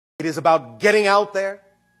It is about getting out there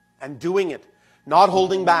and doing it, not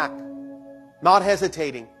holding back, not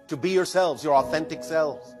hesitating to be yourselves, your authentic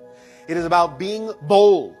selves. It is about being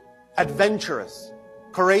bold, adventurous,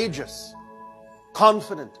 courageous,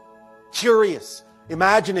 confident, curious,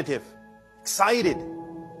 imaginative, excited,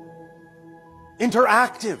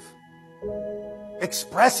 interactive,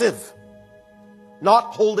 expressive,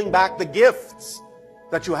 not holding back the gifts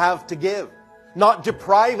that you have to give, not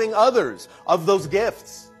depriving others of those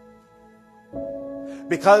gifts.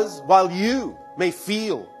 Because while you may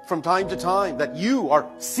feel from time to time that you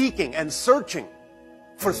are seeking and searching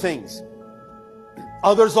for things,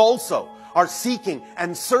 others also are seeking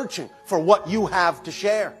and searching for what you have to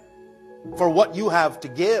share, for what you have to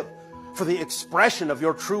give, for the expression of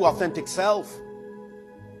your true authentic self.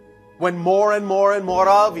 When more and more and more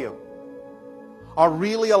of you are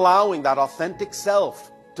really allowing that authentic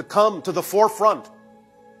self to come to the forefront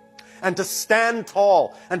and to stand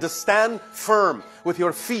tall and to stand firm with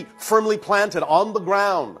your feet firmly planted on the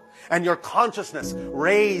ground and your consciousness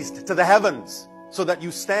raised to the heavens so that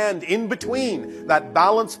you stand in between that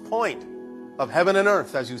balance point of heaven and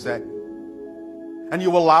earth, as you say. And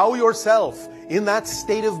you allow yourself in that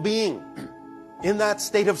state of being, in that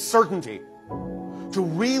state of certainty, to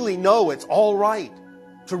really know it's all right,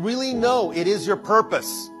 to really know it is your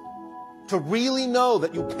purpose, to really know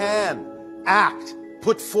that you can act,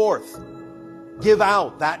 put forth, give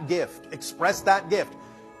out that gift, express that gift.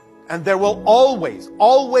 And there will always,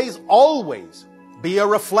 always, always be a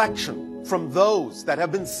reflection from those that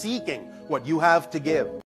have been seeking what you have to give.